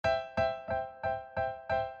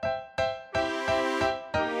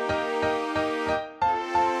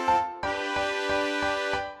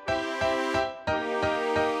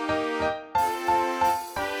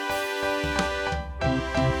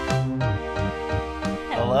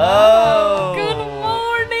Hello. Good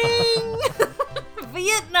morning,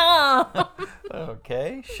 Vietnam.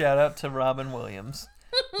 Okay. Shout out to Robin Williams,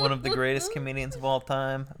 one of the greatest comedians of all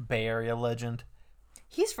time, Bay Area legend.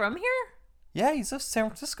 He's from here? Yeah, he's a San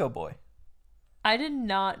Francisco boy. I did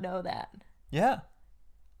not know that. Yeah.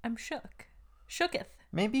 I'm shooketh.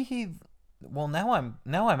 Maybe he. Well, now I'm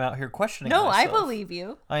out here questioning. No, myself. I believe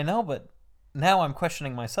you. I know, but now I'm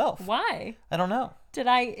questioning myself. Why? I don't know. Did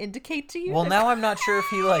I indicate to you? Well, now I'm not sure if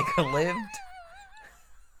he lived.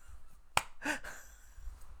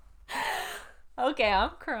 Okay,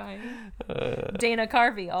 I'm crying. Dana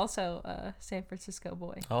Carvey, also a San Francisco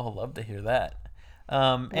boy. Oh, love to hear that.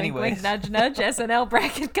 Wink, Anyways. wink, nudge, nudge. SNL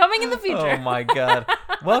bracket coming in the future. Oh my God!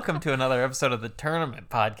 Welcome to another episode of the Tournament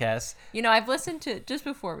Podcast. You know, I've listened to, just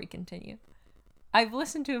before we continue, I've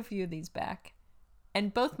listened to a few of these back,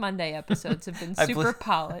 and both Monday episodes have been super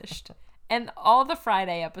polished, and all the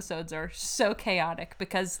Friday episodes are so chaotic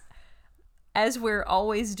because, as we're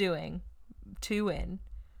always doing, 2 in,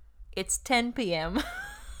 it's 10 p.m.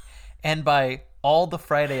 And by all the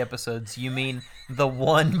Friday episodes, you mean the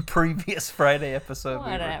one previous Friday episode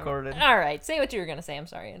we recorded? All right, say what you were going to say. I'm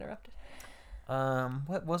sorry I interrupted.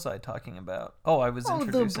 What was I talking about? Oh, I was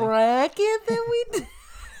introducing... the bracket that we did.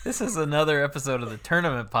 This is another episode of the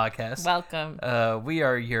Tournament Podcast. Welcome. We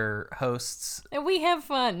are your hosts. And we have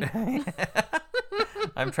fun.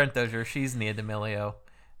 I'm Trent Dozier. She's Nia D'Amelio.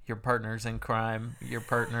 Your partners in crime. Your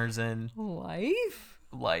partners in...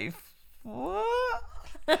 Life. What?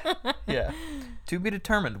 Yeah. To be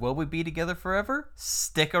determined. Will we be together forever?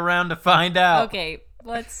 Stick around to find out. Okay,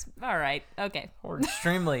 all right. Okay. We're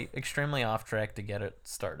extremely off track to get it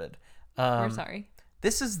started. We're sorry.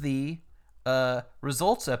 This is the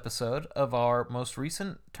results episode of our most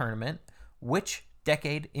recent tournament. Which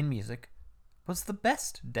decade in music was the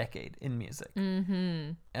best decade in music?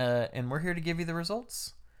 Mm-hmm. And we're here to give you the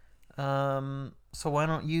results. So why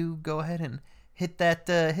don't you go ahead and hit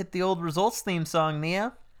the old results theme song,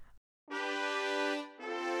 Nia?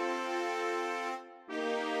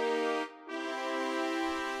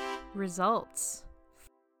 Results.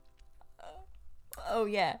 Oh,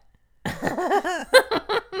 yeah.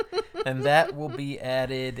 And that will be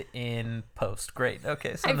added in post. Great.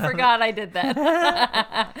 Okay. So I forgot I did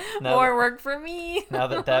that. More work for me. Now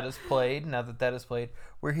that is played,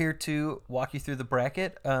 we're here to walk you through the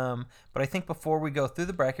bracket. But I think before we go through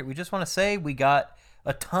the bracket, we just want to say we got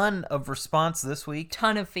a ton of response this week.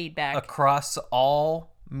 Ton of feedback. Across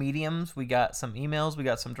all mediums. We got some emails. We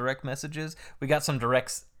got some direct messages. We got some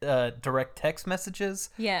direct text messages.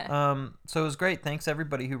 Yeah. So it was great. Thanks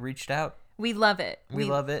everybody who reached out. We love it. We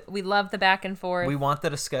love it. We love the back and forth. We want the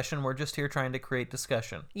discussion. We're just here trying to create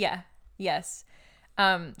discussion. Yeah. Yes.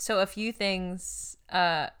 So a few things.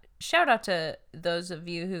 Shout out to those of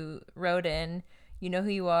you who wrote in. You know who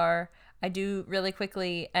you are. I do really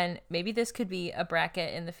quickly, and maybe this could be a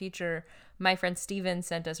bracket in the future. My friend Steven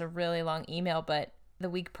sent us a really long email, but the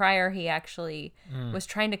week prior he actually was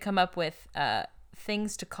trying to come up with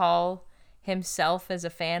things to call himself as a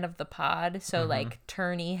fan of the pod. So like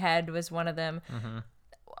Tourney Head was one of them.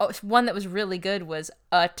 Oh, one that was really good was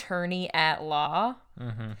Attorney at Law.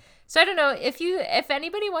 So I don't know if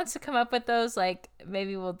anybody wants to come up with those, like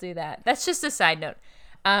maybe we'll do that. That's just a side note.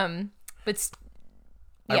 But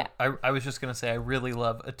yeah, I was just gonna say I really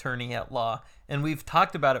love Attorney at Law, and we've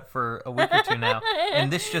talked about it for a week or two now, and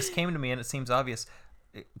this just came to me, and it seems obvious.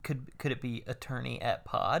 Could it be Attorney at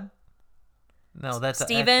Pod? No, that's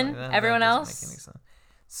Steven. Everyone else? Make any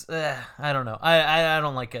sense. I don't know. I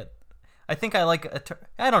don't like it. I think I like it.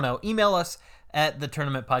 I don't know. Email us at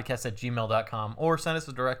thetournamentpodcast@gmail.com or send us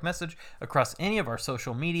a direct message across any of our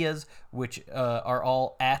social medias, which are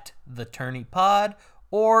all at the Tourney Pod.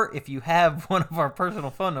 Or if you have one of our personal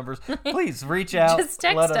phone numbers, please reach out. Just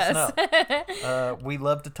text let us know. We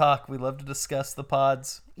love to talk. We love to discuss the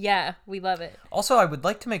pods. Yeah, we love it. Also, I would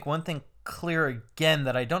like to make one thing clear again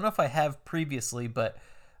that I don't know if I have previously, but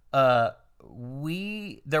there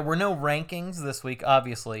were no rankings this week,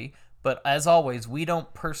 obviously. But as always, we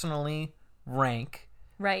don't personally rank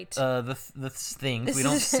right the things. This we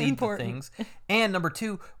don't seed the things. And number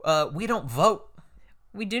 2, we don't vote.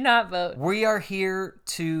 We do not vote. We are here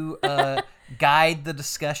to guide the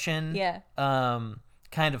discussion. Yeah.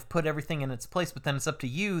 Kind of put everything in its place, but then it's up to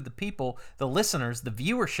you, the people, the listeners, the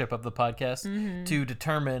viewership of the podcast to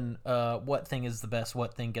determine what thing is the best,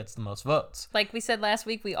 what thing gets the most votes. Like we said last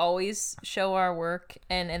week, we always show our work,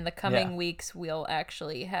 and in the coming weeks, we'll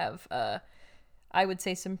actually have, I would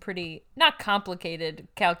say, some pretty, not complicated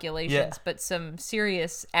calculations, but some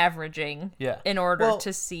serious averaging in order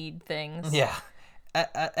to seed things. Yeah.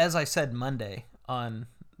 As I said Monday on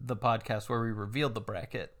the podcast where we revealed the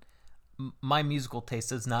bracket, my musical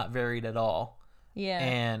taste is not varied at all. Yeah.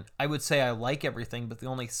 And I would say I like everything, but the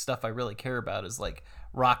only stuff I really care about is like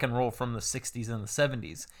rock and roll from the 60s and the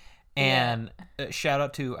 70s. And shout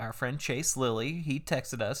out to our friend Chase Lilly. He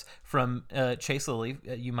texted us from Chase Lilly.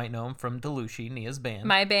 You might know him from Delushi, Nia's band.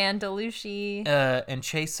 My band, Delushi. And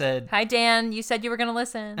Chase said, "Hi, Dan. You said you were going to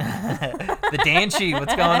listen." the Danchi,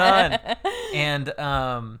 what's going on?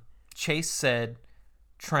 And Chase said,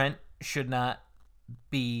 Trent should not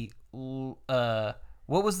be... what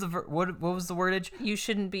was the wordage? You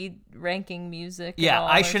shouldn't be ranking music. Yeah,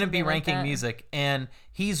 I shouldn't be something like ranking that. music, and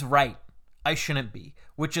he's right. I shouldn't be,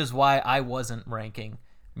 which is why I wasn't ranking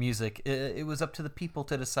music. It was up to the people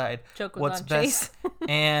to decide Joke was what's on best. Chase.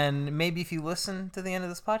 And maybe if you listen to the end of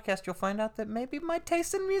this podcast, you'll find out that maybe my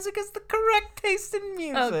taste in music is the correct taste in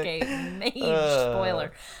music. Okay,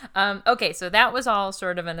 spoiler. Okay, so that was all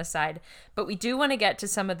sort of an aside, but we do want to get to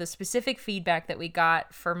some of the specific feedback that we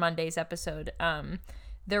got for Monday's episode.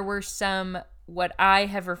 There were some, what I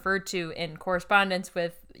have referred to in correspondence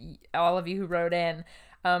with all of you who wrote in,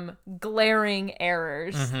 glaring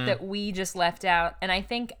errors that we just left out. And I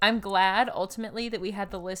think I'm glad ultimately that we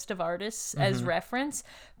had the list of artists as reference,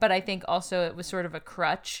 but I think also it was sort of a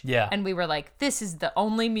crutch. Yeah. And we were like, this is the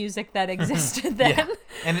only music that existed then. Yeah,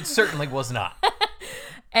 and it certainly was not.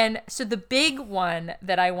 And so the big one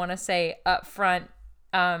that I want to say up front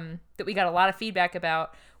that we got a lot of feedback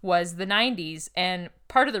about was the 90s. And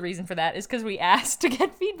part of the reason for that is because we asked to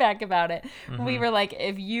get feedback about it. We were like,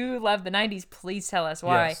 if you love the 90s, please tell us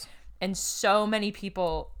why. Yes. And so many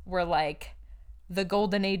people were like, the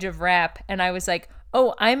golden age of rap. And I was like,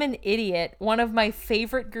 oh, I'm an idiot. One of my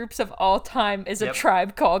favorite groups of all time is a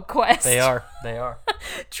Tribe Called Quest. They are.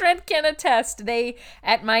 Trent can attest. They,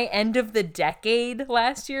 at my end of the decade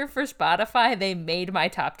last year for Spotify, they made my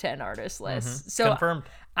top 10 artist list. So Confirmed.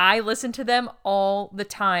 I listen to them all the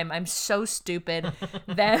time. I'm so stupid.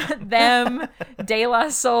 them, De La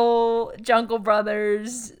Soul, Jungle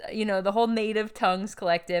Brothers, the whole Native Tongues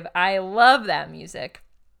collective. I love that music.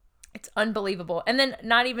 It's unbelievable. And then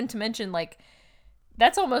not even to mention, like,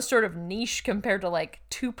 that's almost sort of niche compared to, like,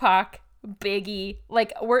 Tupac, Biggie.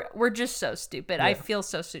 Like, we're just so stupid. Yeah. I feel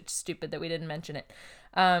so stupid that we didn't mention it.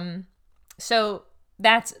 So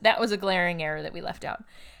that was a glaring error that we left out.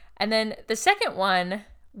 And then the second one,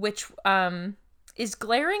 which is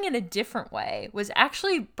glaring in a different way, was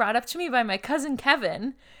actually brought up to me by my cousin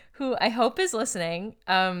Kevin, who I hope is listening.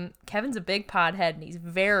 Kevin's a big podhead, and he's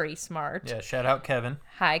very smart. Yeah, shout out Kevin.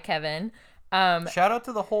 Hi, Kevin. Shout out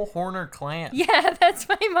to the whole Horner clan. Yeah, that's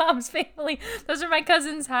my mom's family. Those are my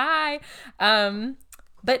cousins. Hi.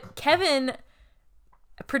 But Kevin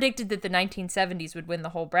predicted that the 1970s would win the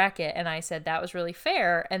whole bracket, and I said that was really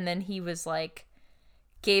fair. And then he was like,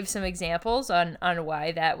 gave some examples on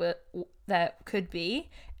why that could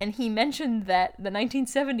be, and he mentioned that the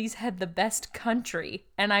 1970s had the best country,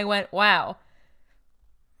 and I went, wow,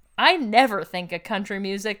 I never think of country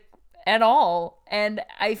music at all, and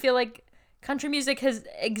I feel like country music has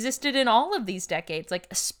existed in all of these decades, like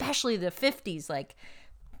especially the 50s, like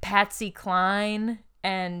Patsy Cline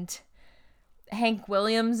and Hank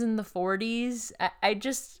Williams in the 40s. I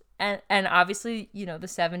just and obviously the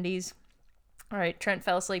 70s. All right, Trent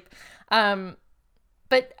fell asleep. But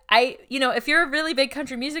if you're a really big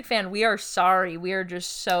country music fan, we are sorry. We are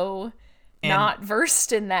just so not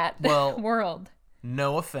versed in that world.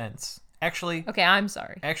 No offense. Actually. Okay, I'm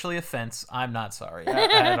sorry. Actually, offense. I'm not sorry.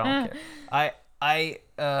 I don't care. I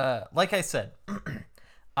like I said,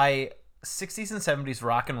 60s and 70s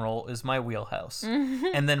rock and roll is my wheelhouse.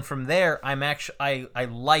 And then from there, I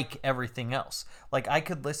like everything else. Like, I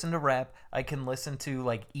could listen to rap, I can listen to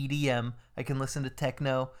like EDM, I can listen to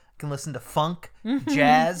techno, I can listen to funk,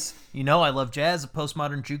 jazz. I love jazz, a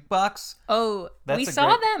postmodern jukebox. Oh, we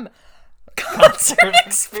saw them. Concert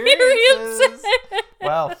experiences.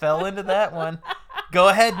 Wow, fell into that one. Go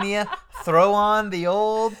ahead, Nia. Throw on the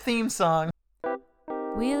old theme song.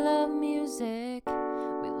 We love music.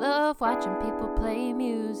 We love watching people play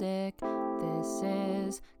music. This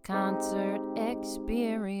is Concert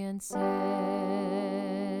Experiences.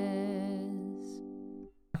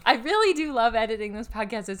 I really do love editing this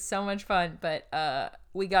podcast. It's so much fun, but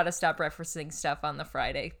we got to stop referencing stuff on the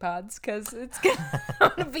Friday pods because it's going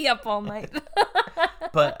to be up all night.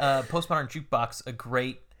 But Postmodern Jukebox, a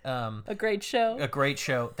great show. A great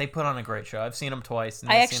show. They put on a great show. I've seen them twice.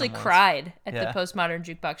 I actually cried at the Postmodern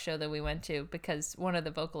Jukebox show that we went to because one of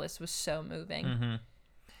the vocalists was so moving. Mm-hmm.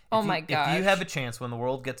 Oh my gosh. If you have a chance when the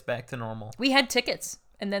world gets back to normal. We had tickets.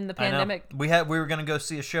 And then the pandemic. We were going to go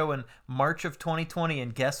see a show in March of 2020,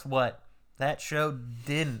 and guess what? That show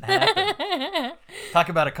didn't happen. Talk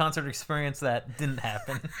about a concert experience that didn't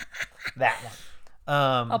happen. That one.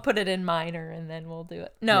 I'll put it in minor and then we'll do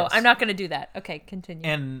it. No, Yes. I'm not going to do that. Okay, continue.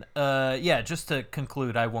 And just to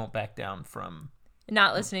conclude, I won't back down from.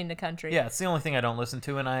 Not listening to country. Yeah, it's the only thing I don't listen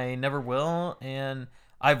to, and I never will. And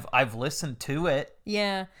I've listened to it.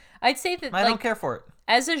 Yeah. I'd say that I don't care for it.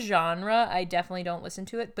 as a genre, I definitely don't listen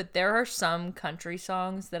to it, but there are some country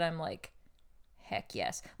songs that I'm like, heck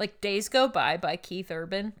yes. Like Days Go by Keith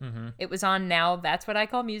Urban. Mm-hmm. It was on Now That's What I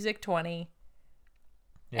Call Music 20.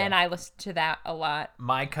 Yeah. And I listened to that a lot.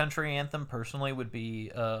 My country anthem personally would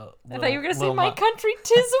be I thought you were going to say My Country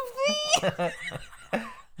 'Tis of Thee.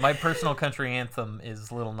 My personal country anthem is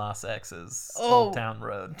Lil Nas X's Oh. Old Town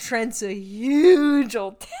Road. Trent's a huge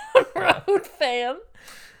Old Town Road fan.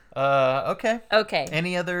 Okay. Okay.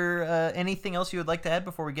 Anything else you would like to add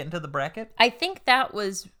before we get into the bracket? I think that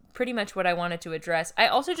was pretty much what I wanted to address. I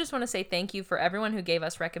also just want to say thank you for everyone who gave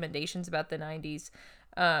us recommendations about the 90s.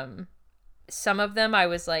 Some of them I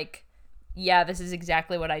was like, yeah, this is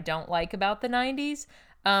exactly what I don't like about the 90s.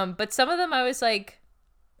 But some of them I was like,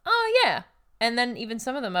 oh, yeah. And then even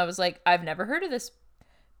some of them I was like, I've never heard of this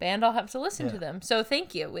band. I'll have to listen to them. So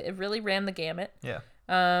thank you. It really ran the gamut. Yeah.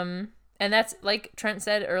 And that's like Trent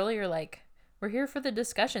said earlier, like, we're here for the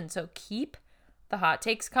discussion. So keep the hot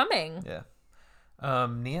takes coming. Yeah.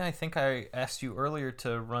 Nia, I think I asked you earlier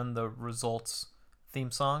to run the results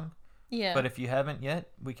theme song. Yeah. But if you haven't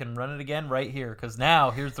yet, we can run it again right here, because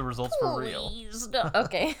now here's the results for real. Please, no.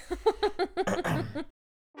 Okay.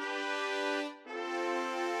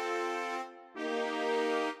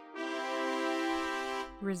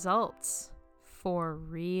 Results for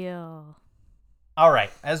real. All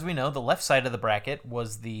right. As we know, the left side of the bracket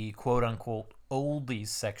was the quote-unquote oldies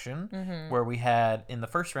section, where we had, in the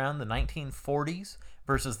first round, the 1940s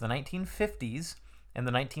versus the 1950s, and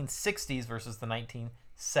the 1960s versus the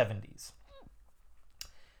 1970s.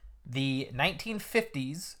 The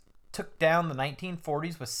 1950s took down the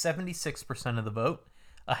 1940s with 76% of the vote.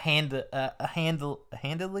 Handily,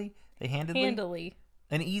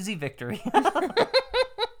 an easy victory.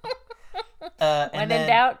 When in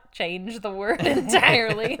doubt, change the word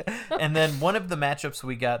entirely. And then one of the matchups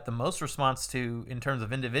we got the most response to in terms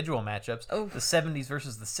of individual matchups, the 70s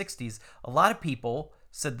versus the 60s. A lot of people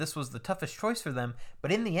said this was the toughest choice for them,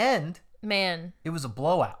 but in the end, Man, it was a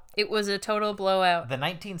blowout. it was a total blowout. The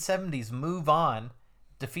 1970s move on,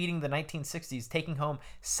 defeating the 1960s, taking home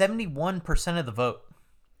 71% of the vote.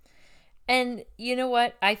 And you know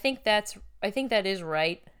what? I think that is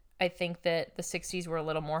right. I think that the 60s were a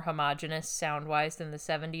little more homogenous sound-wise than the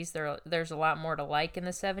 70s. There's a lot more to like in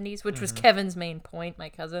the 70s, which was Kevin's main point, my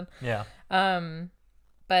cousin. Yeah.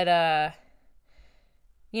 But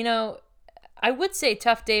you know, I would say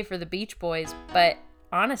tough day for the Beach Boys, but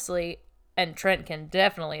honestly, and Trent can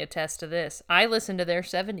definitely attest to this, I listen to their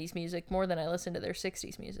 70s music more than I listen to their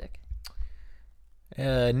 60s music.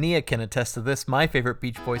 Nia can attest to this. My favorite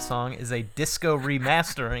Beach Boy song is a disco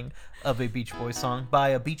remastering of a Beach Boy song by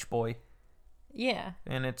a Beach Boy. Yeah.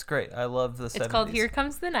 And it's great. I love the 70s. It's called Here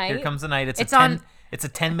Comes the Night. Here Comes the Night. It's a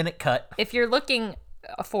 10-minute cut. If you're looking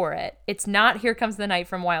for it, it's not Here Comes the Night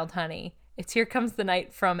from Wild Honey. It's Here Comes the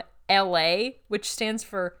Night from LA, which stands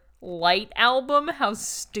for Light Album. How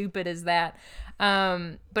stupid is that?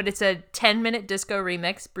 But it's a 10-minute disco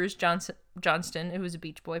remix. Bruce Johnston, who was a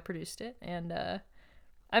Beach Boy, produced it. And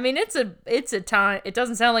I mean, it's a time. It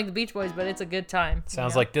doesn't sound like the Beach Boys, but it's a good time.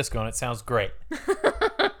 Sounds like disco, and it sounds great.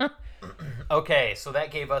 Okay, so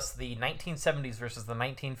that gave us the 1970s versus the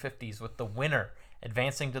 1950s, with the winner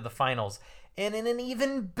advancing to the finals. And in an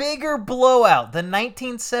even bigger blowout, the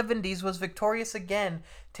 1970s was victorious again,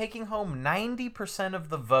 taking home 90% of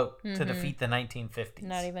the vote to defeat the 1950s.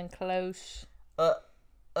 Not even close.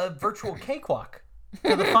 A virtual cakewalk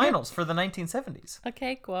to the finals for the 1970s. A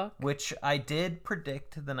cakewalk. Which I did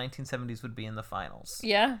predict the 1970s would be in the finals.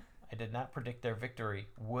 Yeah. I did not predict their victory.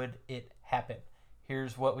 Would it happen?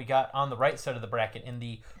 Here's what we got on the right side of the bracket in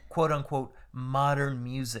the quote-unquote modern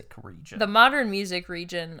music region. The modern music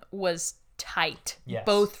region was tight. Yes.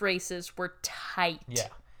 Both races were tight. Yeah.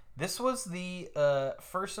 This was the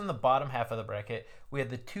first in the bottom half of the bracket. We had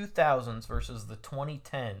the 2000s versus the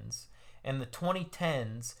 2010s. And the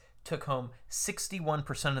 2010s took home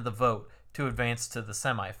 61% of the vote to advance to the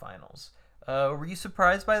semifinals. Were you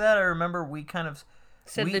surprised by that? I remember we kind of...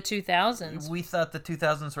 Said the 2000s. We thought the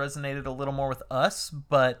 2000s resonated a little more with us,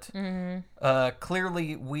 but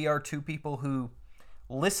clearly we are two people who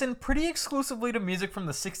listen pretty exclusively to music from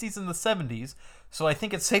the 60s and the 70s, so I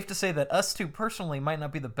think it's safe to say that us two personally might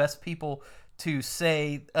not be the best people to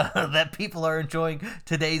say that people are enjoying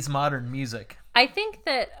today's modern music. I think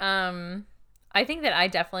that I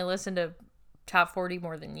definitely listen to Top 40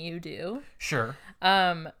 more than you do. Sure.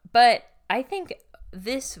 But I think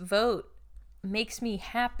this vote makes me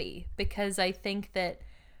happy because I think that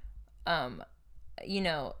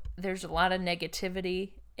there's a lot of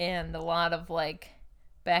negativity and a lot of like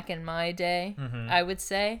back in my day, I would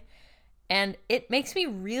say. And it makes me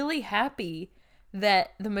really happy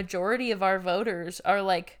that the majority of our voters are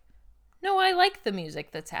like, no, I like the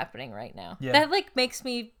music that's happening right now. Yeah. That like makes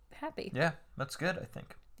me happy. Yeah, that's good, I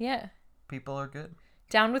think. Yeah. People are good.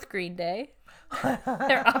 Down with Green Day.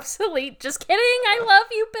 They're obsolete. Just kidding. I love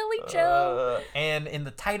you, Billy Joe. And in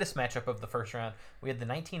the tightest matchup of the first round, we had the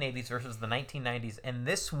 1980s versus the 1990s. And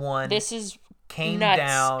this one came nuts,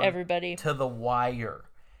 down everybody. to the wire.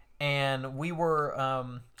 And we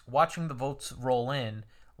were watching the votes roll in.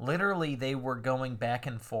 Literally, they were going back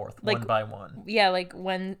and forth one by one. Yeah, like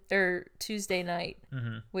Tuesday night,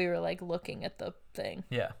 we were like looking at the thing.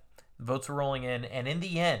 Yeah. Votes were rolling in. And in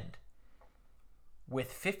the end,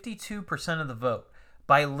 with 52% of the vote,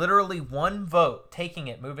 by literally one vote taking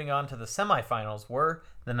it, moving on to the semifinals, were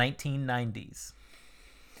the 1990s.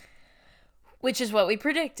 Which is what we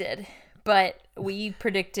predicted. But we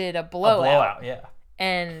predicted a blowout. A blowout, yeah.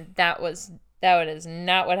 And that is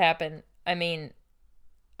not what happened. I mean,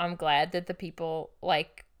 I'm glad that the people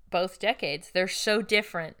like both decades. They're so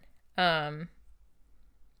different. But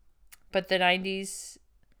the 90s...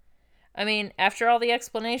 I mean, after all the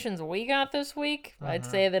explanations we got this week, I'd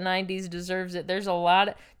say the 90s deserves it. There's a lot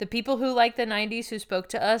of... The people who like the 90s who spoke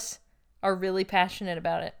to us are really passionate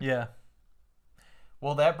about it. Yeah.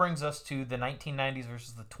 Well, that brings us to the 1990s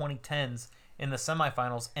versus the 2010s in the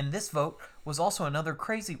semifinals. And this vote was also another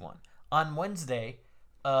crazy one. On Wednesday,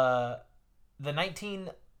 the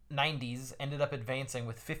 1990s ended up advancing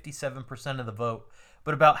with 57% of the vote.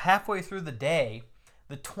 But about halfway through the day,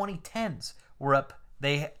 the 2010s were up.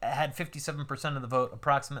 They had 57% of the vote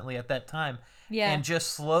approximately at that time. Yeah. And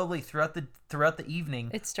just slowly throughout the evening,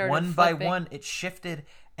 it started one flipping. by one, it shifted,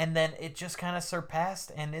 and then it just kind of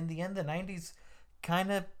surpassed. And in the end, the 90s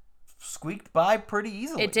kind of squeaked by pretty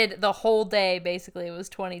easily. It did the whole day, basically. It was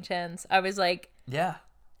 2010s. I was like, yeah.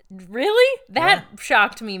 Really? That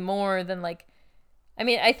shocked me more than like... I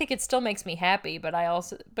mean, I think it still makes me happy, but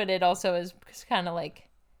it also is kind of like...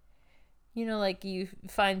 You know, like you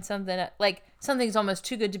find something, like something's almost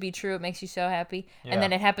too good to be true. It makes you so happy. Yeah. And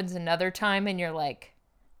then it happens another time and you're like,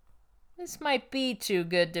 this might be too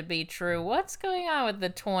good to be true. What's going on with the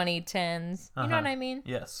 2010s? You know what I mean?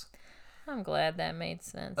 Yes. I'm glad that made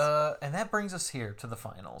sense. And that brings us here to the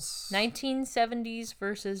finals. 1970s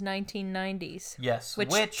versus 1990s. Yes.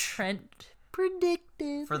 Which Trent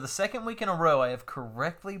predicted. For the second week in a row, I have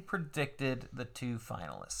correctly predicted the two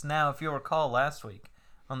finalists. Now, if you'll recall last week,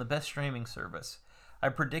 on the best streaming service, I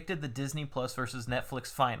predicted the Disney Plus versus Netflix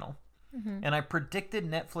final. And I predicted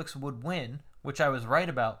Netflix would win, which I was right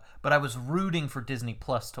about, but I was rooting for Disney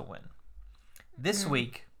Plus to win. This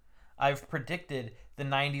week, I've predicted the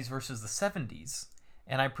 90s versus the 70s,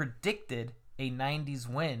 and I predicted a 90s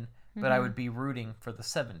win, but I would be rooting for the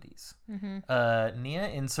 70s. Nia,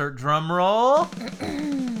 insert drum roll.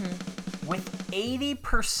 With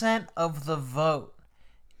 80% of the vote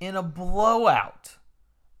in a blowout,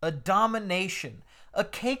 a domination, a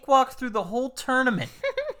cakewalk through the whole tournament.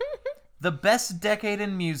 The best decade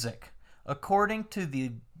in music, according to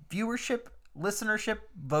the viewership, listenership,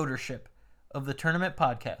 votership of the tournament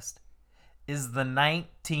podcast, is the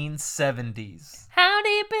 1970s. How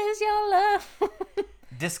deep is your love?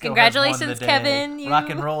 Disco Congratulations, has won the day. Kevin. Rock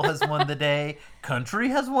and roll has won the day. Country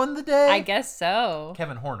has won the day. I guess so.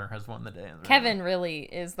 Kevin Horner has won the day. Kevin really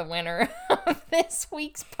is the winner of this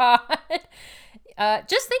week's pod.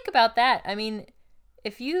 Just think about that. I mean,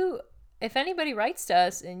 if anybody writes to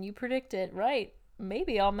us and you predict it right,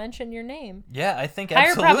 maybe I'll mention your name. Yeah, I think higher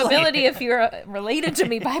absolutely. probability if you're related to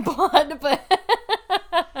me by blood, but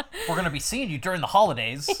we're gonna be seeing you during the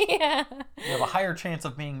holidays. Yeah, you have a higher chance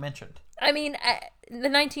of being mentioned. I mean, the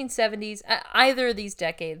 1970s, either of these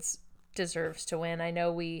decades deserves to win. I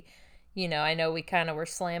know we kind of were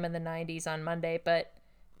slamming the 90s on Monday, but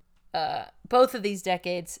both of these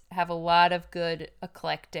decades have a lot of good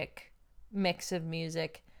eclectic mix of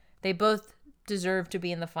music. They both deserve to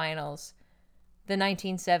be in the finals. The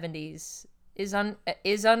 1970s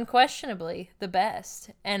is unquestionably the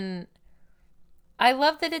best, and I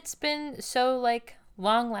love that it's been so like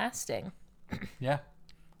long lasting. Yeah,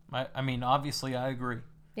 I mean, obviously, I agree.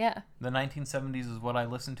 Yeah, the 1970s is what I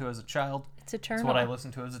listened to as a child. It's eternal. It's what I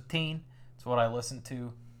listened to as a teen. It's what I listened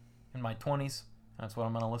to in my 20s. That's what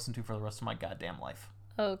I'm going to listen to for the rest of my goddamn life.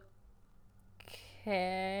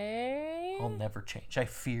 Okay. I'll never change. I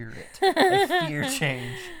fear it. I fear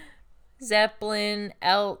change. Zeppelin,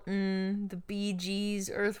 Elton, the Bee Gees,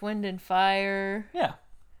 Earth, Wind, and Fire. Yeah.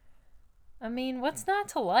 I mean, what's not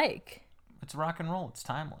to like? It's rock and roll. It's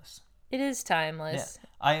timeless. It is Yeah. timeless.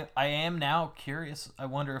 I am now curious. I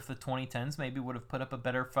wonder if the 2010s maybe would have put up a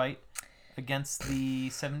better fight against the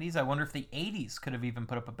 70s. I wonder if the 80s could have even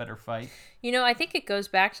put up a better fight. You know, I think it goes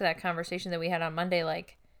back to that conversation that we had on Monday,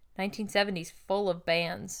 like 1970s full of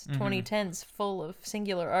bands, 2010s full of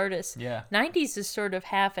singular artists. Yeah. 90s is sort of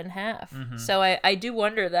half and half. So I do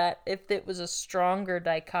wonder that if it was a stronger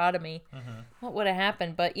dichotomy, what would have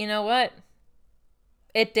happened? But you know what?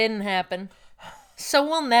 It didn't happen. So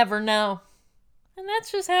we'll never know. And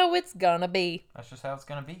that's just how it's gonna be. That's just how it's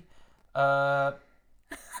going to be. I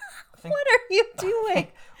think, What are you doing?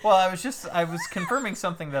 well, I was confirming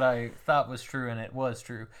something that I thought was true, and it was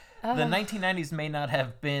true. The 1990s may not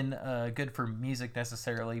have been good for music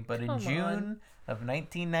necessarily, but in Come June on. of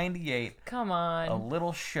 1998, Come a on.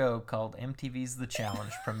 little show called MTV's The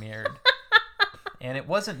Challenge premiered. And it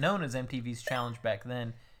wasn't known as MTV's Challenge back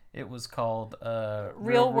then. It was called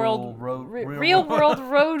Real World Road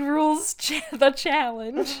Rules the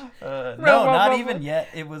Challenge. no, World not Road even Road. yet.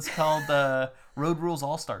 It was called Road Rules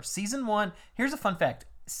All Stars. Season 1. Here's a fun fact.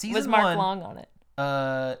 Season Was Mark 1, Long on it?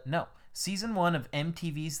 No. Season 1 of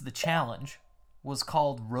MTV's The Challenge was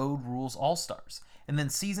called Road Rules All Stars. And then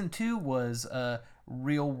season 2 was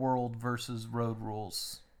Real World versus Road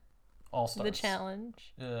Rules All Stars. The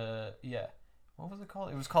Challenge. Yeah. What was it called?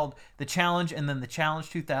 It was called The Challenge, and then The Challenge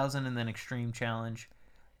 2000, and then Extreme Challenge.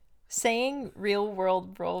 Saying Real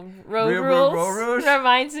World Road Real Rules World Road.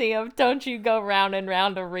 reminds me of Don't You Go Round and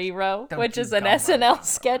Round a Rero, Don't which You is an Go Round SNL and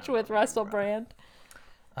sketch with Russell Brand.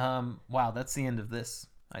 Wow, that's the end of this,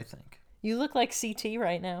 I think. You look like CT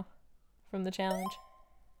right now from The Challenge.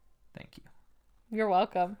 Thank you. You're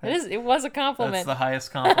welcome. It was a That's compliment. the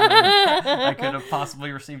highest compliment I could have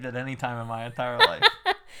possibly received at any time in my entire life.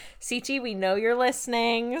 CT, we know you're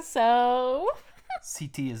listening, so...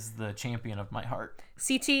 CT is the champion of my heart.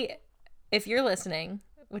 CT, if you're listening,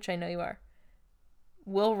 which I know you are,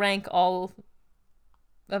 we'll rank all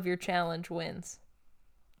of your challenge wins.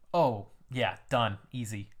 Oh, yeah, done.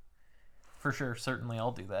 Easy. For sure, certainly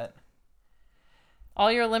I'll do that. All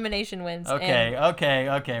your elimination wins. Okay.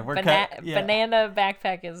 We're cut. Yeah. Banana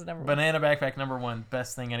backpack is number one. Banana backpack number 1.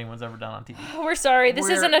 Best thing anyone's ever done on TV. We're sorry. This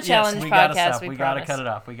isn't a challenge yes, we gotta podcast. Stop. We gotta cut it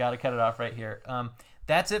off. We gotta cut it off right here.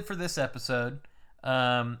 That's it for this episode.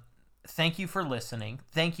 Thank you for listening.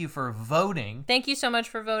 Thank you for voting. Thank you so much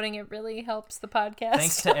for voting. It really helps the podcast.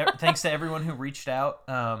 Thanks to everyone who reached out.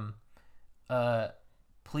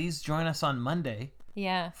 Please join us on Monday.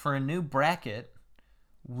 Yeah. For a new bracket.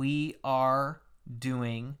 We are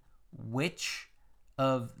doing which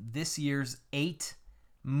of this year's 8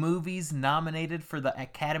 movies nominated for the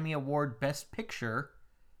Academy Award Best Picture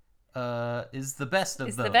is the best of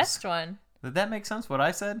It's those. the best one. Did that make sense, what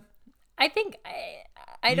I said? I think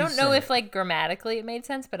I You don't know said if it. like grammatically it made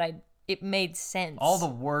sense, but it made sense. All the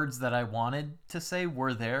words that I wanted to say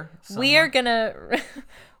were there. We are gonna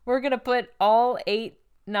we're gonna put all 8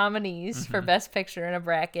 nominees for Best Picture in a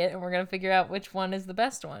bracket, and we're gonna figure out which one is the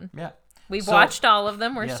best one. Yeah. We've So- watched all of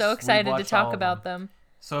them. We're Yes, so we've excited to watched talk all of about them.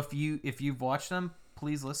 So if you've watched them,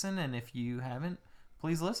 please listen, and if you haven't,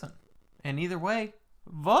 please listen. And either way,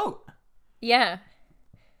 vote. Yeah.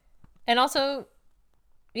 And also,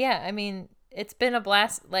 yeah, I mean, it's been a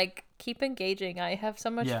blast. Like, keep engaging. I have so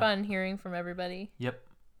much Yeah. fun hearing from everybody. Yep.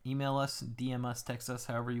 Email us, DM us, text us,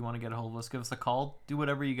 however you want to get a hold of us. Give us a call. Do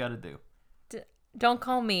whatever you got to do. Don't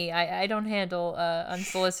call me. I don't handle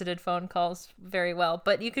unsolicited phone calls very well,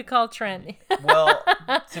 but you could call Trent. Well,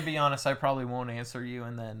 to be honest, I probably won't answer you,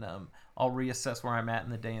 and then I'll reassess where I'm at in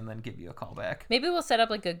the day and then give you a call back. Maybe we'll set up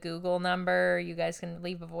like a Google number. You guys can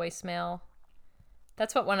leave a voicemail.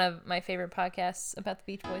 That's what one of my favorite podcasts about the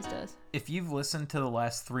Beach Boys does. If you've listened to the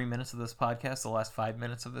last 3 minutes of this podcast, the last 5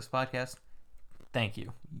 minutes of this podcast, thank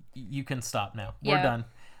you. You can stop now. We're Yeah.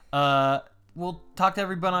 done. We'll talk to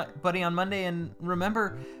everybody on Monday, and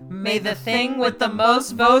remember, May the thing with the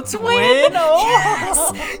most votes win.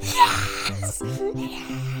 Oh! Yes!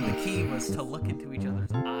 The key was to look into each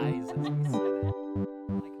other's eyes as we said it.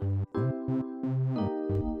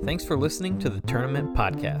 Thanks for listening to the Tournament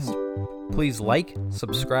Podcast. Please like,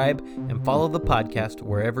 subscribe, and follow the podcast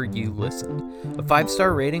wherever you listen. A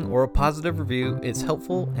 5-star rating or a positive review is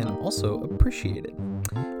helpful and also appreciated.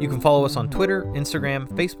 You can follow us on Twitter, Instagram,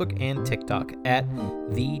 Facebook, and TikTok at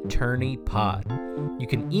The Tourney Pod. You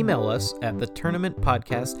can email us at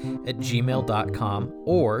thetournamentpodcast@gmail.com,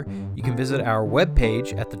 or you can visit our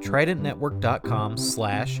webpage at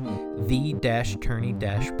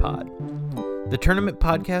thetridentnetwork.com/the-tourney-pod. The Tournament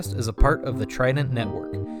Podcast is a part of the Trident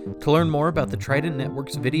Network. To learn more about the Trident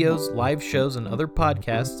Network's videos, live shows, and other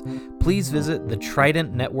podcasts, please visit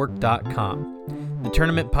thetridentnetwork.com. The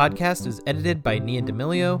Tournament Podcast is edited by Nia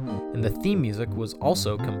D'Amelio, and the theme music was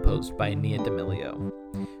also composed by Nia D'Amelio.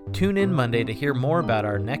 Tune in Monday to hear more about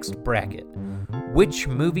our next bracket. Which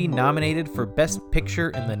movie nominated for Best Picture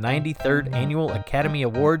in the 93rd Annual Academy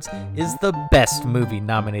Awards is the best movie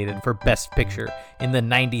nominated for Best Picture in the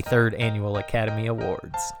 93rd Annual Academy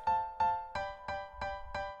Awards?